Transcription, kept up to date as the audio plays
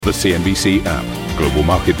The CNBC app. Global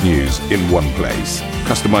market news in one place.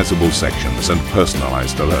 Customizable sections and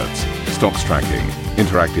personalized alerts. Stocks tracking,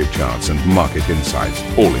 interactive charts and market insights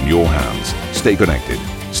all in your hands. Stay connected.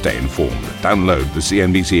 Stay informed. Download the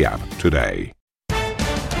CNBC app today.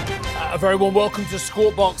 A very warm welcome to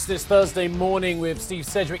Squawk Box this Thursday morning with Steve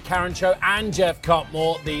Sedgwick, Karen Cho and Jeff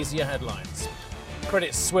Cutmore. These are your headlines.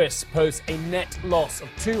 Credit Suisse posts a net loss of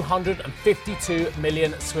 252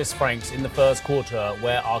 million Swiss francs in the first quarter,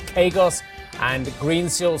 where Archegos and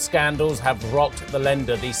Greensill scandals have rocked the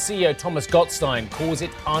lender. The CEO, Thomas Gottstein, calls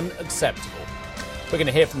it unacceptable. We're going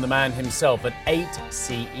to hear from the man himself at 8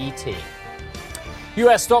 CET.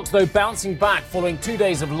 US stocks, though, bouncing back following 2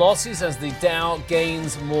 days of losses as the Dow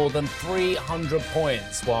gains more than 300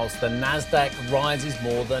 points, whilst the Nasdaq rises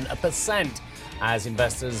more than 1%. As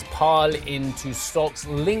investors pile into stocks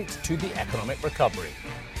linked to the economic recovery.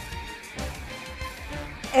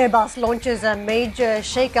 Airbus launches a major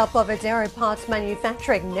shake-up of its aero parts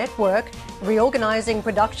manufacturing network, reorganizing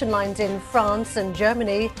production lines in France and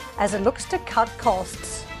Germany as it looks to cut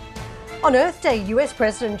costs. On Earth Day, US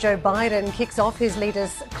President Joe Biden kicks off his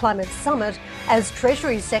leaders' climate summit as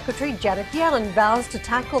Treasury Secretary Janet Yellen vows to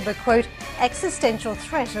tackle the, quote, existential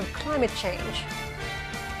threat of climate change.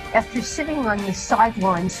 After sitting on the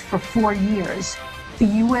sidelines for 4 years, the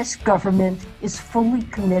U.S. government is fully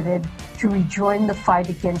committed to rejoin the fight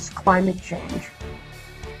against climate change.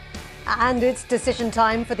 And it's decision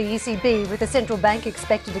time for the ECB, with the central bank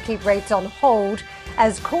expected to keep rates on hold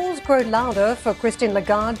as calls grow louder for Christine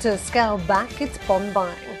Lagarde to scale back its bond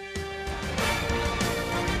buying.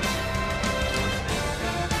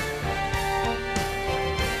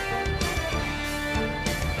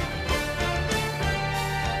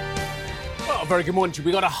 Very good morning to you.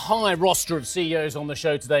 We've got a high roster of CEOs on the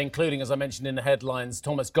show today, including, as I mentioned in the headlines,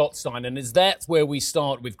 Thomas Gottstein. And that's where we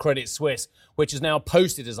start with Credit Suisse, which has now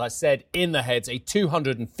posted, as I said in the heads, a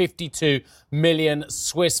 252 million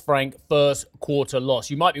Swiss franc first quarter loss.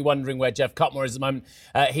 You might be wondering where Jeff Cutmore is at the moment.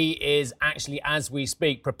 He is actually, as we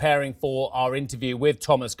speak, preparing for our interview with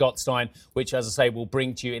Thomas Gottstein, which, as I say, will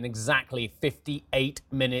bring to you in exactly 58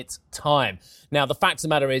 minutes' time. Now, the fact of the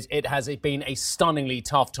matter is it has been a stunningly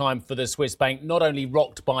tough time for the Swiss bank, not only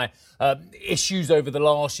rocked by issues over the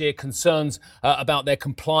last year, concerns about their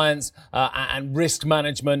compliance and risk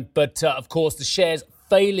management, but of course the shares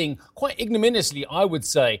failing quite ignominiously, I would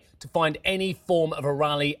say, to find any form of a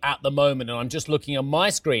rally at the moment. And I'm just looking on my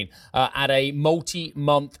screen at a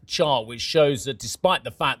multi-month chart, which shows that despite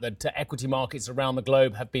the fact that equity markets around the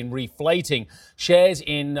globe have been reflating, shares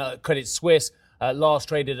in Credit Suisse last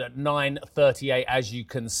traded at 9.38, as you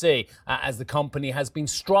can see, as the company has been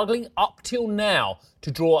struggling up till now to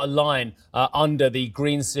draw a line under the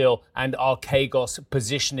Greensill and Archegos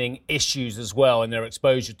positioning issues as well, and their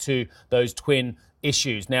exposure to those twin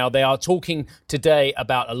issues. Now, they are talking today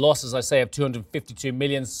about a loss, as I say, of 252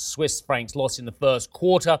 million Swiss francs loss in the first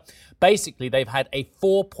quarter. Basically, they've had a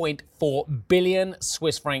 4.4 billion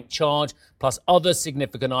Swiss franc charge, plus other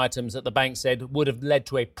significant items that the bank said would have led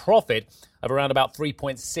to a profit of around about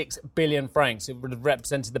 3.6 billion francs. It would have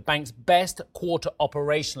represented the bank's best quarter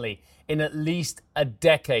operationally in at least a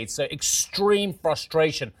decade. So extreme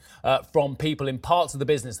frustration from people in parts of the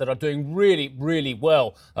business that are doing really, really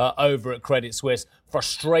well over at Credit Suisse.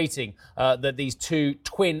 Frustrating that these two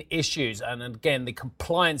twin issues, and again, the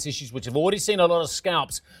compliance issues, which have already seen a lot of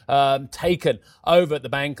scalps taken over at the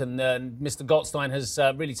bank. And Mr. Gottstein has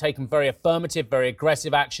really taken very affirmative, very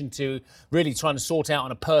aggressive action to really trying to sort out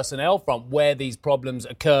on a personnel front where these problems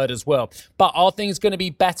occurred as well. But are things going to be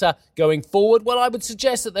better going forward? Well, I would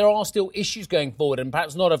suggest that there are still issues going forward, and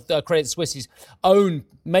perhaps not of Credit Suisse's own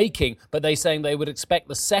making, but they're saying they would expect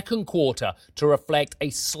the second quarter to reflect a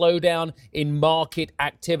slowdown in market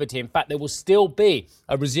activity. In fact, there will still be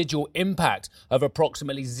a residual impact of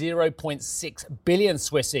approximately 0.6 billion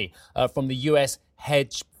Swissy from the US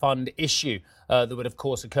hedge fund issue that would, of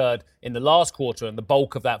course, occurred in the last quarter, and the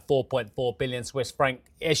bulk of that 4.4 billion Swiss franc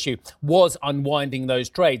issue was unwinding those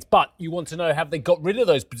trades. But you want to know, have they got rid of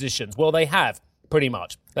those positions? Well, they have. Pretty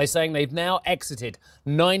much. They're saying they've now exited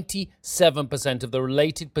 97% of the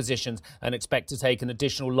related positions and expect to take an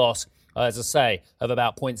additional loss, as I say, of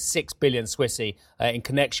about 0.6 billion Swissy in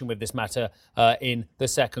connection with this matter in the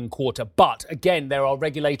second quarter. But again, there are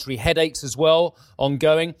regulatory headaches as well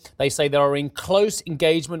ongoing. They say they are in close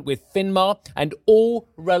engagement with FINMA and all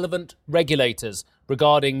relevant regulators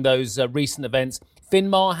regarding those recent events.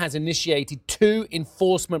 FINMA has initiated 2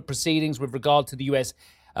 enforcement proceedings with regard to the US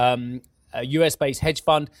US-based hedge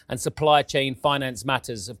fund, and supply chain finance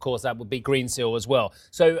matters. Of course, that would be Greensill as well.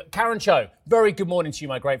 So, Karen Cho, very good morning to you,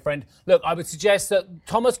 my great friend. Look, I would suggest that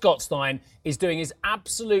Thomas Gottstein is doing his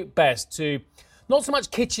absolute best to not so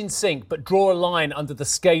much kitchen sink, but draw a line under the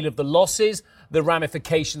scale of the losses, the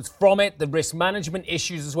ramifications from it, the risk management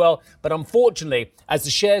issues as well. But unfortunately, as the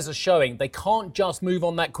shares are showing, they can't just move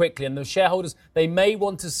on that quickly. And the shareholders, they may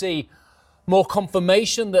want to see more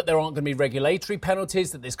confirmation that there aren't going to be regulatory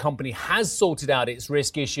penalties, that this company has sorted out its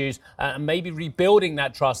risk issues, and maybe rebuilding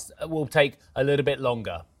that trust will take a little bit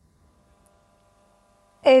longer.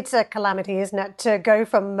 It's a calamity, isn't it, to go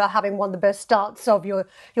from having one of the best starts of your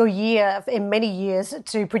year in many years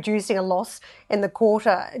to producing a loss in the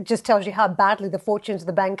quarter. It just tells you how badly the fortunes of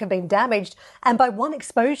the bank have been damaged. And by one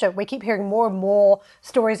exposure, we keep hearing more and more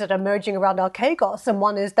stories that are emerging around Archegos. And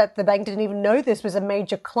one is that the bank didn't even know this was a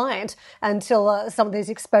major client until some of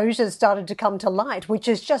these exposures started to come to light, which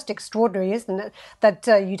is just extraordinary, isn't it? That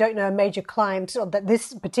you don't know a major client, or that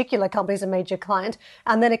this particular company is a major client,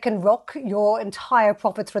 and then it can rock your entire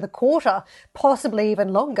profits for the quarter, possibly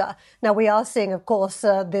even longer. Now, we are seeing, of course,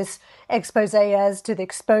 this expose as to the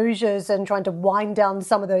exposures and trying to wind down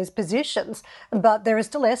some of those positions. But there are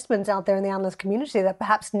still estimates out there in the analyst community that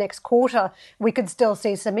perhaps next quarter we could still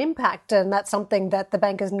see some impact. And that's something that the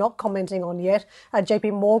bank is not commenting on yet.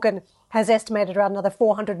 JP Morgan has estimated around another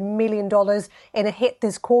 $400 million in a hit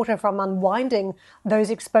this quarter from unwinding those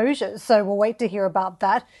exposures. So we'll wait to hear about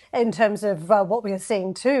that. In terms of what we are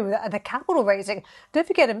seeing too, the capital raising. Don't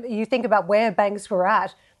forget, you think about where banks were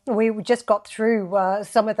at. We just got through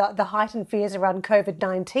some of the heightened fears around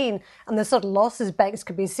COVID-19 and the sort of losses banks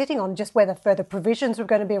could be sitting on, just whether further provisions were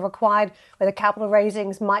going to be required, whether capital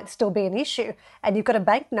raisings might still be an issue. And you've got a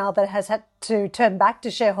bank now that has had to turn back to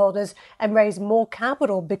shareholders and raise more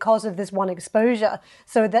capital because of this one exposure.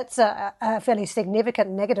 So that's a fairly significant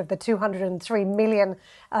negative, the $203 million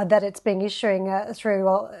that it's been issuing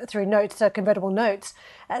through notes, convertible notes.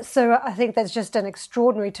 So I think that's just an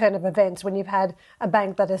extraordinary turn of events when you've had a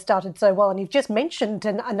bank that has started so well. And you've just mentioned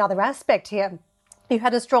another aspect here. You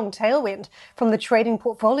had a strong tailwind from the trading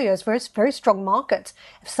portfolios, very, very strong markets.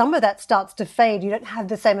 If some of that starts to fade, you don't have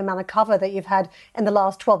the same amount of cover that you've had in the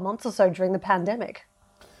last 12 months or so during the pandemic.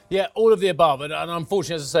 Yeah, all of the above. And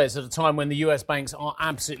unfortunately, as I say, it's at a time when the US banks are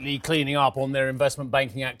absolutely cleaning up on their investment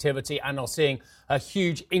banking activity and are seeing a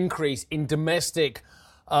huge increase in domestic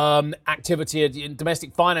activity in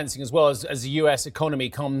domestic financing as well as the US economy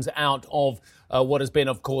comes out of what has been,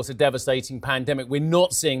 of course, a devastating pandemic. We're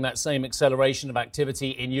not seeing that same acceleration of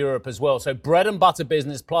activity in Europe as well. So bread and butter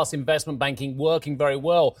business plus investment banking working very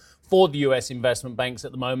well for the US investment banks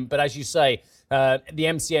at the moment. But as you say, the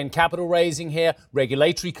MCN capital raising here,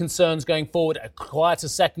 regulatory concerns going forward, a quieter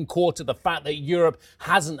second quarter, the fact that Europe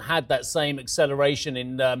hasn't had that same acceleration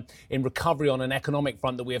in recovery on an economic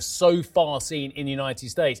front that we have so far seen in the United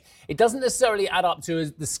States. It doesn't necessarily add up to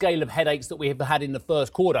the scale of headaches that we have had in the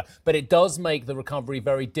first quarter, but it does make the recovery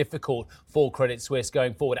very difficult for Credit Suisse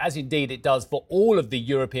going forward, as indeed it does for all of the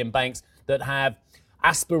European banks that have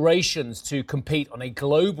aspirations to compete on a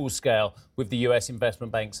global scale with the US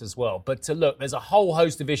investment banks as well. But look, there's a whole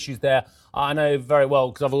host of issues there. I know very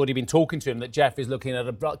well, because I've already been talking to him, that Jeff is looking at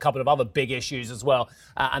a couple of other big issues as well,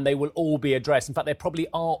 and they will all be addressed. In fact, they probably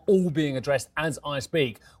are all being addressed as I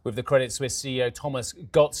speak with the Credit Suisse CEO, Thomas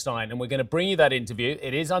Gottstein. And we're going to bring you that interview.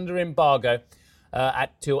 It is under embargo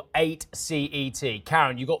till 8 CET.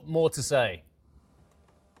 Karen, you got more to say?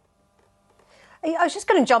 I was just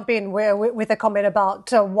going to jump in with a comment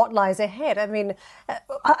about what lies ahead. I mean,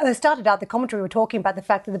 I started out the commentary, we were talking about the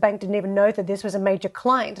fact that the bank didn't even know that this was a major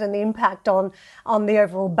client and the impact on the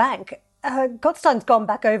overall bank. Gottstein's gone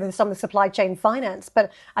back over some of the supply chain finance,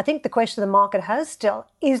 but I think the question the market has still,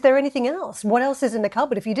 is there anything else? What else is in the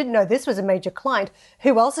cupboard? If you didn't know this was a major client,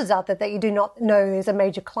 who else is out there that you do not know is a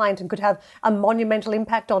major client and could have a monumental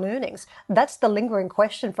impact on earnings? That's the lingering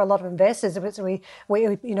question for a lot of investors. We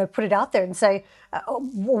put it out there and say,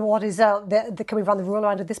 what is can we run the rule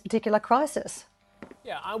under this particular crisis?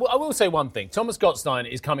 Yeah, I will say one thing. Thomas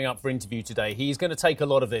Gottstein is coming up for interview today. He's going to take a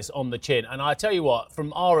lot of this on the chin. And I tell you what,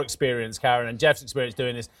 from our experience, Karen, and Jeff's experience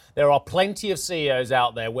doing this, there are plenty of CEOs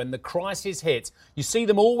out there when the crisis hits. You see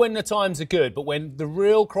them all when the times are good, but when the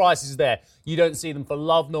real crisis is there, you don't see them for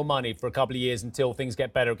love nor money for a couple of years until things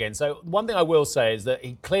get better again. So one thing I will say is that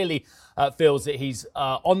he clearly feels that he's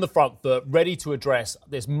on the front foot, ready to address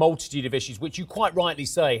this multitude of issues, which you quite rightly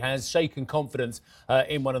say has shaken confidence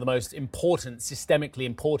in one of the most important, systemically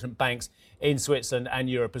important banks in Switzerland and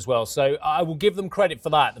Europe as well. So I will give them credit for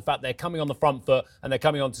that, the fact they're coming on the front foot and they're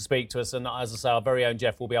coming on to speak to us. And as I say, our very own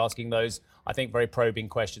Jeff will be asking those, I think, very probing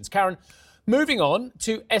questions. Karen, Moving on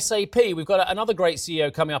to SAP. We've got another great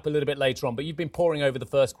CEO coming up a little bit later on, but you've been poring over the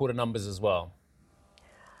first quarter numbers as well.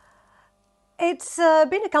 It's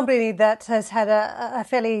been a company that has had a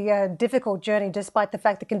fairly difficult journey, despite the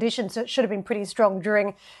fact the conditions should have been pretty strong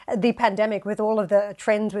during the pandemic, with all of the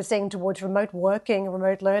trends we're seeing towards remote working,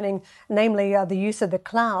 remote learning, namely the use of the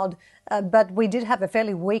cloud. But we did have a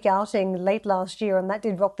fairly weak outing late last year, and that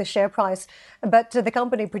did rock the share price. But the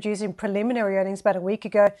company producing preliminary earnings about a week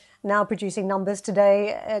ago, now producing numbers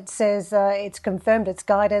today. It says it's confirmed its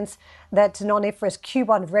guidance that non-IFRS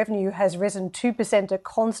Q1 revenue has risen 2% at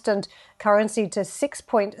constant currency to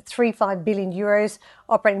 6.35 billion euros.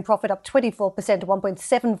 Operating profit up 24% to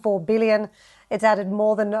 1.74 billion. It's added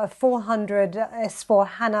more than 400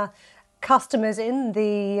 S4HANA customers in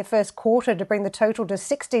the first quarter to bring the total to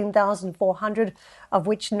 16,400, of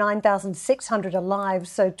which 9,600 are live.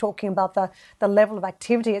 So talking about the level of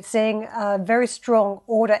activity, it's seeing very strong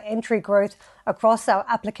order entry growth across our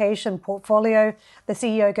application portfolio. The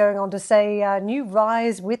CEO going on to say new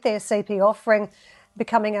RISE with the SAP offering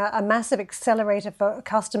becoming a massive accelerator for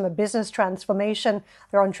customer business transformation.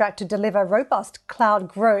 They're on track to deliver robust cloud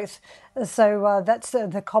growth. So that's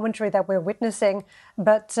the commentary that we're witnessing.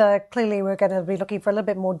 But clearly we're going to be looking for a little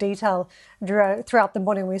bit more detail throughout the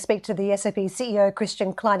morning. We speak to the SAP CEO,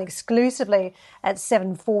 Christian Klein, exclusively at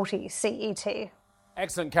 7:40 CET.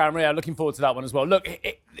 Excellent, Karen Maria. Looking forward to that one as well. Look,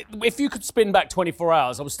 if you could spin back 24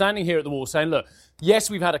 hours, I was standing here at the wall saying, look, yes,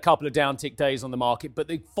 we've had a couple of downtick days on the market, but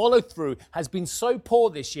the follow-through has been so poor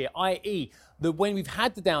this year, i.e., that when we've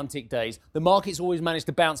had the downtick days, the market's always managed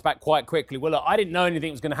to bounce back quite quickly. Well, look, I didn't know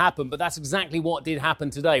anything was going to happen, but that's exactly what did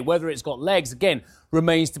happen today. Whether it's got legs, again,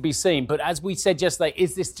 remains to be seen. But as we said yesterday,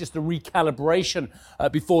 is this just a recalibration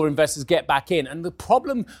before investors get back in? And the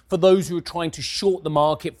problem for those who are trying to short the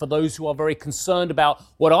market, for those who are very concerned about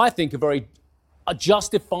what I think are very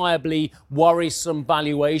justifiably worrisome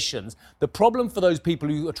valuations. The problem for those people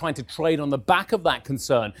who are trying to trade on the back of that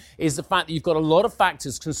concern is the fact that you've got a lot of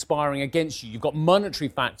factors conspiring against you. You've got monetary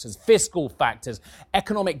factors, fiscal factors,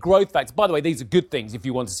 economic growth factors. By the way, these are good things if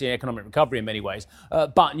you want to see economic recovery in many ways.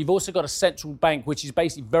 But you've also got a central bank which is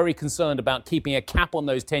basically very concerned about keeping a cap on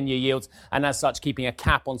those 10-year yields, and as such keeping a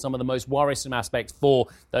cap on some of the most worrisome aspects for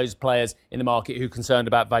those players in the market who are concerned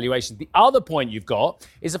about valuations. The other point you've got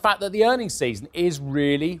is the fact that the earnings season is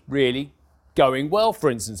really, really going well. For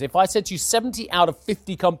instance, if I said to you 70 out of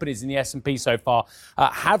 50 companies in the S&P so far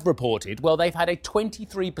have reported, well, they've had a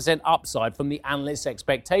 23% upside from the analysts'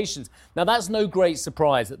 expectations. Now, that's no great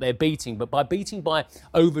surprise that they're beating, but by beating by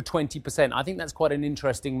over 20%, I think that's quite an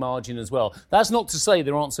interesting margin as well. That's not to say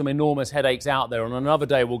there aren't some enormous headaches out there. On another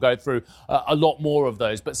day, we'll go through a lot more of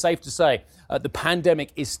those. But safe to say, the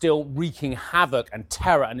pandemic is still wreaking havoc and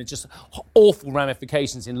terror and it's just awful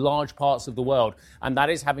ramifications in large parts of the world. And that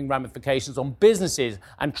is having ramifications on businesses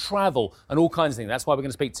and travel and all kinds of things. That's why we're going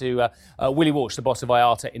to speak to Willie Walsh, the boss of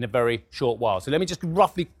IATA, in a very short while. So let me just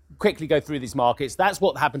quickly go through these markets. That's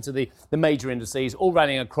what happened to the major indices, all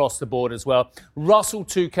rallying across the board as well. Russell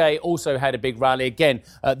 2K also had a big rally. Again,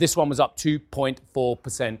 this one was up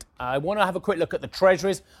 2.4%. I want to have a quick look at the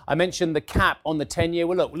treasuries. I mentioned the cap on the 10-year.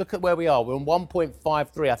 Well, look at where we are. We're on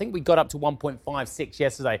 1.53. I think we got up to 1.56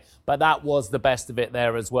 yesterday, but that was the best of it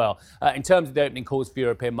there as well. In terms of the opening calls for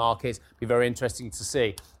European markets, it'll be very interesting to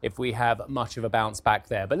see if we have much of a bounce back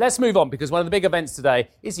there. But let's move on, because one of the big events today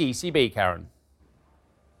is the ECB, Karen.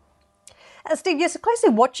 Steve, yes, closely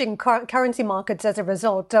watching currency markets as a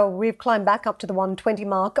result. We've climbed back up to the 120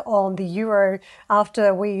 mark on the euro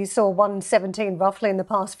after we saw 117 roughly in the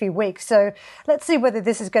past few weeks. So let's see whether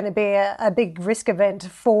this is going to be a big risk event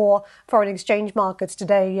for foreign exchange markets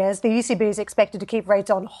today. Yes, the ECB is expected to keep rates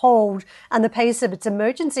on hold and the pace of its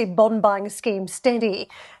emergency bond buying scheme steady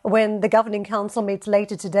when the Governing Council meets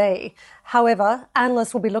later today. However,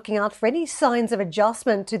 analysts will be looking out for any signs of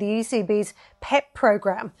adjustment to the ECB's PEP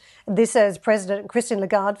program. This as President Christine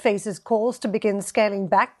Lagarde faces calls to begin scaling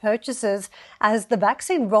back purchases as the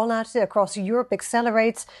vaccine rollout across Europe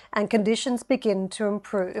accelerates and conditions begin to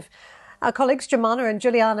improve. Our colleagues Jemana and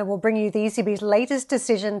Juliana will bring you the ECB's latest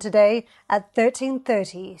decision today at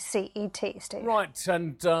 13:30 CET, Steve. Right,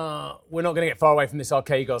 and we're not going to get far away from this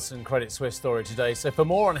Archegos and Credit Suisse story today. So for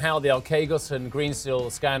more on how the Archegos and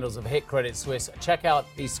Greensill scandals have hit Credit Suisse, check out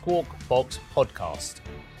the Squawk Box podcast.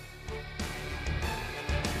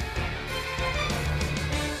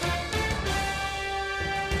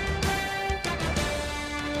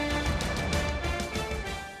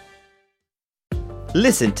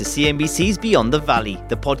 Listen to CNBC's Beyond the Valley,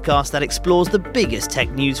 the podcast that explores the biggest tech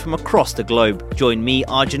news from across the globe. Join me,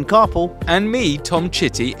 Arjun Karpal. And me, Tom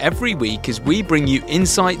Chitty, every week as we bring you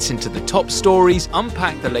insights into the top stories,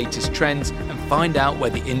 unpack the latest trends, and find out where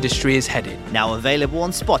the industry is headed. Now available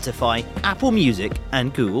on Spotify, Apple Music,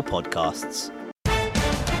 and Google Podcasts.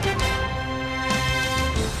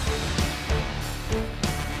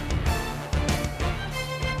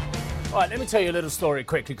 All right, let me tell you a little story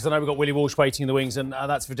quickly, because I know we've got Willie Walsh waiting in the wings, and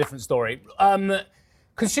that's for a different story.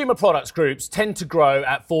 Consumer products groups tend to grow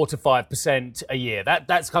at 4 to 5% a year.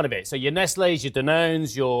 That's kind of it. So your Nestle's, your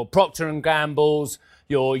Danones, your Procter & Gamble's,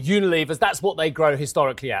 your Unilevers, that's what they grow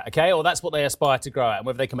historically at, okay? Or that's what they aspire to grow at. And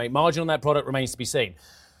whether they can make margin on that product remains to be seen.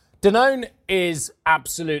 Danone is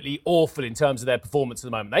absolutely awful in terms of their performance at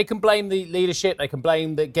the moment. They can blame the leadership, they can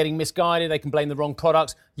blame the getting misguided, they can blame the wrong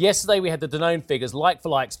products. Yesterday we had the Danone figures, like for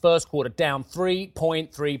likes, first quarter down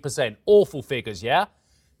 3.3%. Awful figures, yeah?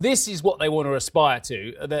 This is what they want to aspire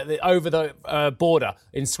to over the border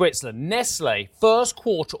in Switzerland. Nestle, first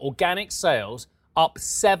quarter organic sales up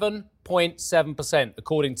 7.7%,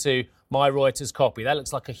 according to my Reuters copy. That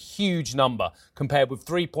looks like a huge number compared with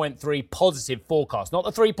 3.3 positive forecast. Not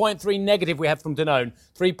the 3.3 negative we have from Danone,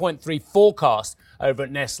 3.3 forecast over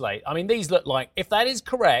at Nestle. I mean, these look like, if that is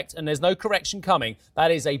correct, and there's no correction coming,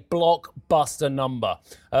 that is a blockbuster number.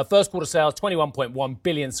 First quarter sales, 21.1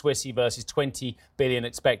 billion Swissy versus 20 billion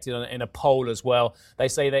expected in a poll as well. They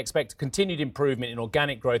say they expect continued improvement in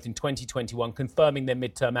organic growth in 2021, confirming their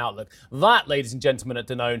midterm outlook. That, ladies and gentlemen, at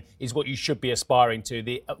Danone is what you should be aspiring to,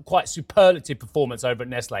 the quite superlative performance over at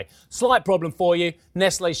Nestle. Slight problem for you.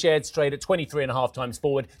 Nestle shares trade at 23.5 times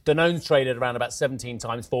forward. Danone's traded around about 17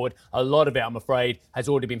 times forward. A lot of it, I'm afraid, has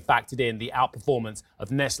already been factored in, the outperformance of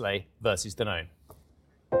Nestle versus Danone.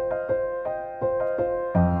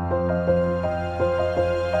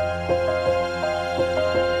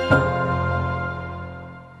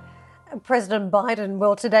 President Biden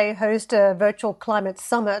will today host a virtual climate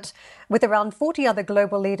summit with around 40 other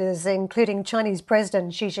global leaders, including Chinese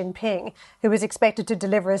President Xi Jinping, who is expected to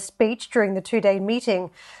deliver a speech during the two-day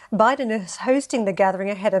meeting. Biden is hosting the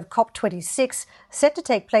gathering ahead of COP26, set to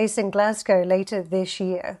take place in Glasgow later this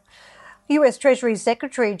year. U.S. Treasury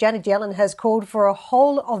Secretary Janet Yellen has called for a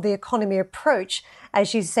whole-of-the-economy approach as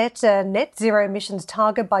she sets a net zero emissions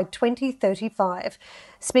target by 2035.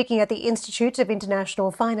 Speaking at the Institute of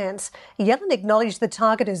International Finance, Yellen acknowledged the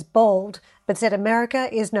target is bold, but said America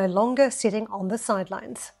is no longer sitting on the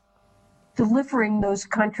sidelines. Delivering those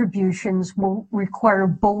contributions will require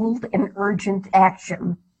bold and urgent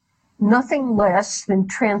action, nothing less than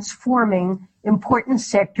transforming important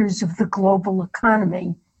sectors of the global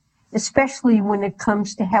economy, especially when it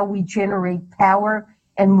comes to how we generate power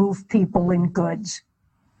and move people and goods.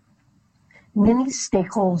 Many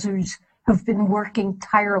stakeholders have been working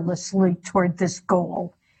tirelessly toward this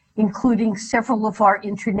goal, including several of our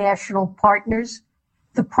international partners,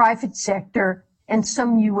 the private sector, and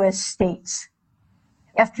some U.S. states.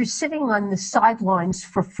 After sitting on the sidelines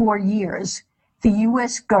for 4 years, the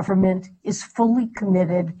U.S. government is fully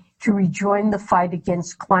committed to rejoin the fight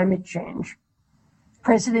against climate change.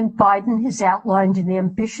 President Biden has outlined an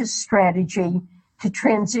ambitious strategy to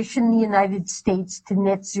transition the United States to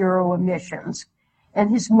net zero emissions and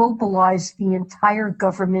has mobilized the entire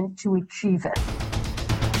government to achieve it.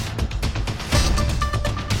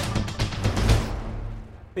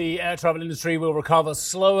 The air travel industry will recover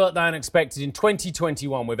slower than expected in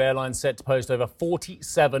 2021, with airlines set to post over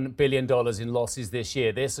 $47 billion in losses this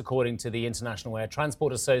year. This, according to the International Air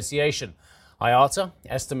Transport Association. IATA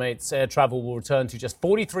estimates air travel will return to just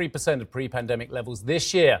 43% of pre-pandemic levels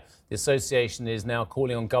this year. The association is now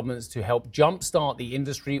calling on governments to help jumpstart the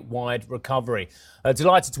industry-wide recovery.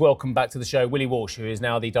 Delighted to welcome back to the show Willie Walsh, who is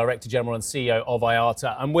now the Director General and CEO of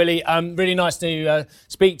IATA. And Willie, really nice to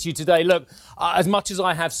speak to you today. Look, as much as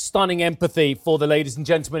I have stunning empathy for the ladies and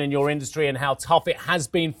gentlemen in your industry and how tough it has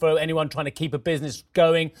been for anyone trying to keep a business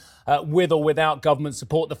going with or without government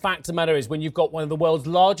support, the fact of the matter is when you've got one of the world's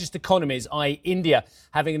largest economies, i.e. India,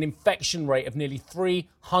 having an infection rate of nearly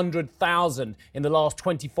 300,000 in the last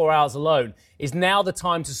 24 hours alone, is now the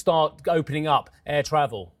time to start opening up air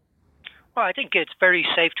travel? Well, I think it's very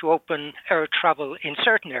safe to open air travel in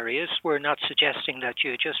certain areas. We're not suggesting that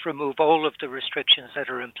you just remove all of the restrictions that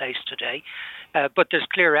are in place today. But there's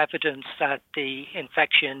clear evidence that the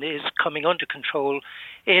infection is coming under control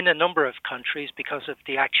in a number of countries because of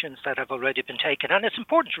the actions that have already been taken. And it's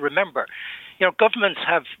important to remember, governments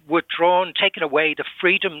have withdrawn, taken away the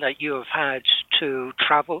freedom that you have had to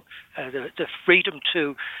travel, the freedom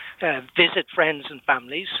to visit friends and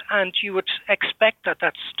families, and you would expect that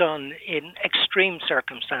that's done in extreme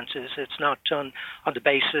circumstances. It's not done on the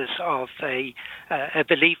basis of a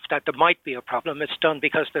belief that there might be a problem. It's done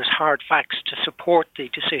because there's hard facts to support the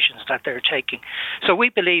decisions that they're taking. So we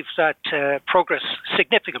believe that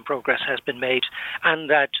significant progress has been made, and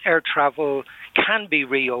that air travel can be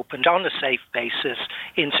reopened on a safe basis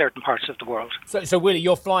in certain parts of the world. So Willie,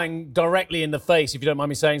 you're flying directly in the face, if you don't mind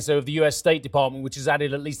me saying so, of the US State Department, which has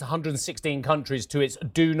added at least 116 countries to its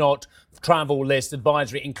do not travel list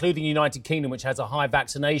advisory, including the United Kingdom, which has a high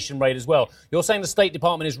vaccination rate as well. You're saying the State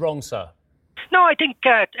Department is wrong, sir? No, I think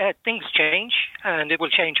things change, and it will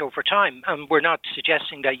change over time. We're not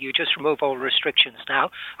suggesting that you just remove all restrictions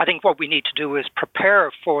now. I think what we need to do is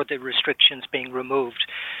prepare for the restrictions being removed,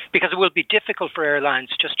 because it will be difficult for airlines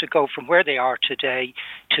just to go from where they are today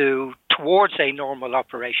towards a normal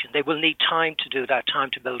operation. They will need time to do that, time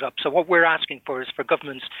to build up. So what we're asking for is for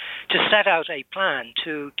governments to set out a plan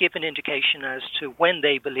to give an indication as to when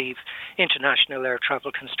they believe international air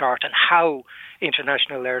travel can start and how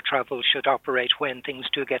international air travel should operate when things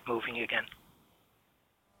do get moving again.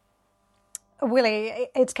 Willie,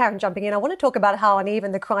 it's Karen jumping in. I want to talk about how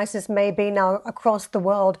uneven the crisis may be now across the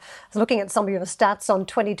world. I was looking at some of your stats on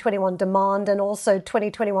 2021 demand and also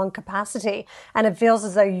 2021 capacity, and it feels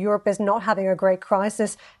as though Europe is not having a great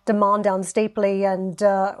crisis. Demand down steeply, and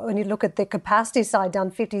when you look at the capacity side,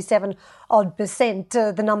 down 57% odd.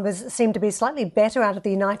 The numbers seem to be slightly better out of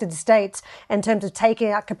the United States in terms of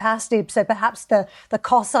taking out capacity. So perhaps the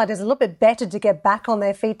cost side is a little bit better to get back on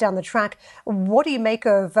their feet down the track. What do you make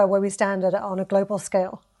of where we stand on a global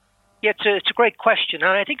scale? Yeah, it's a great question, and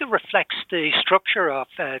I think it reflects the structure of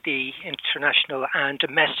the international and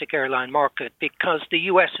domestic airline market, because the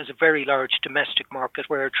US has a very large domestic market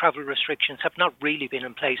where travel restrictions have not really been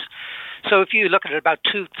in place. So if you look at it, about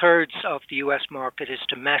 2/3 of the US market is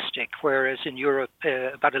domestic, whereas in Europe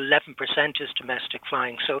about 11% is domestic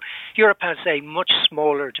flying. So Europe has a much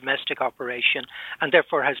smaller domestic operation and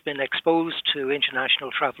therefore has been exposed to international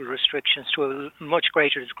travel restrictions to a much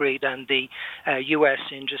greater degree than the US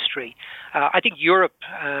industry. I think Europe,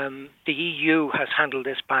 the EU, has handled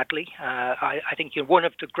this badly. I think one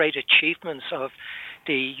of the great achievements of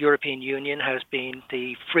the European Union has been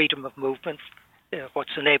the freedom of movement,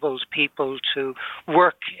 what's enables people to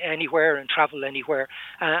work anywhere and travel anywhere.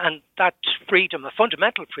 And that freedom, a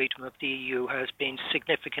fundamental freedom of the EU, has been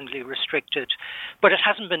significantly restricted. But it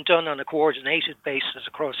hasn't been done on a coordinated basis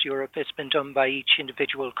across Europe. It's been done by each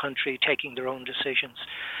individual country taking their own decisions.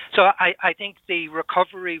 So I think the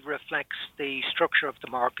recovery reflects the structure of the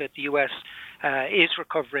market. The US is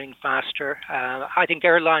recovering faster. I think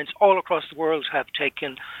airlines all across the world have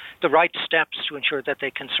taken the right steps to ensure that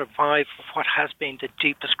they can survive what has been the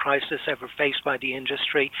deepest crisis ever faced by the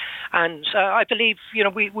industry. And I believe,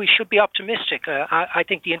 we should be optimistic. I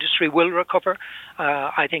think the industry will recover.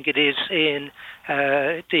 I think it is in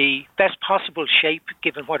the best possible shape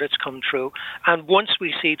given what it's come through. And once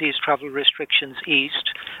we see these travel restrictions eased,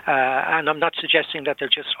 and I'm not suggesting that they're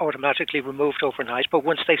just automatically removed overnight, but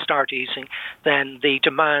once they start easing, then the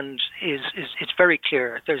demand it's very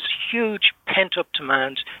clear. There's huge pent-up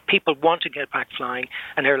demand. People want to get back flying,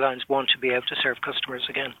 and airlines want to be able to serve customers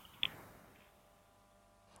again.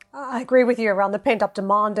 I agree with you around the pent-up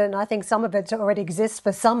demand, and I think some of it already exists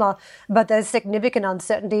for summer, but there's significant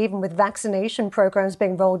uncertainty even with vaccination programs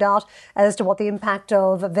being rolled out as to what the impact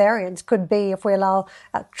of variants could be if we allow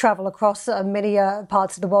travel across many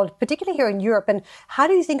parts of the world, particularly here in Europe. And how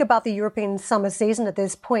do you think about the European summer season at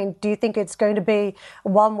this point? Do you think it's going to be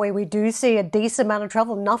one where we do see a decent amount of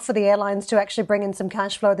travel, enough for the airlines to actually bring in some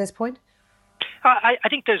cash flow at this point? I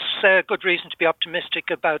think there's good reason to be optimistic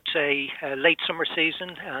about a late summer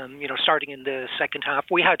season, starting in the second half.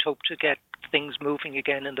 We had hoped to get things moving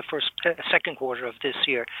again in the second quarter of this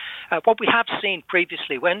year. What we have seen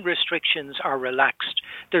previously, when restrictions are relaxed,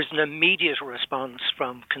 there's an immediate response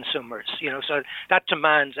from consumers. So that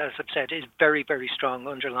demand, as I've said, is very, very strong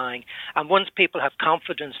underlying. And once people have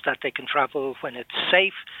confidence that they can travel when it's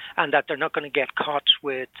safe and that they're not going to get caught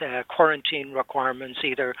with quarantine requirements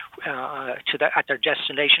either at their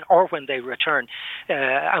destination or when they return,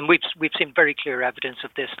 and we've seen very clear evidence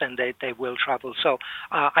of this, then they will travel. So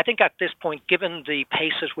I think at this point given the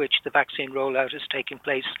pace at which the vaccine rollout is taking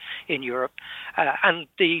place in Europe, and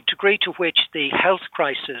the degree to which the health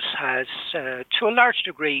crisis has, to a large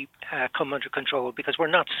degree, come under control, because we're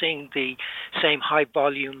not seeing the same high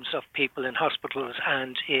volumes of people in hospitals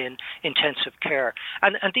and in intensive care.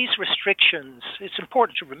 And these restrictions, it's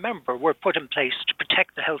important to remember, were put in place to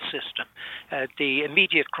protect the health system. The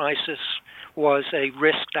immediate crisis was a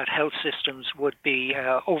risk that health systems would be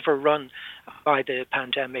overrun by the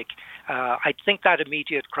pandemic. I think that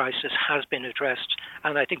immediate crisis has been addressed,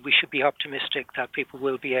 and I think we should be optimistic that people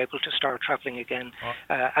will be able to start travelling again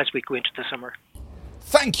as we go into the summer.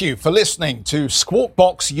 Thank you for listening to Squawk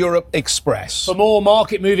Box Europe Express. For more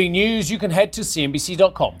market-moving news, you can head to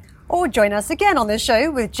cnbc.com. Or join us again on the show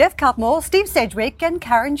with Jeff Cutmore, Steve Sedgwick and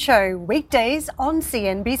Karen Cho, weekdays on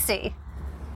CNBC.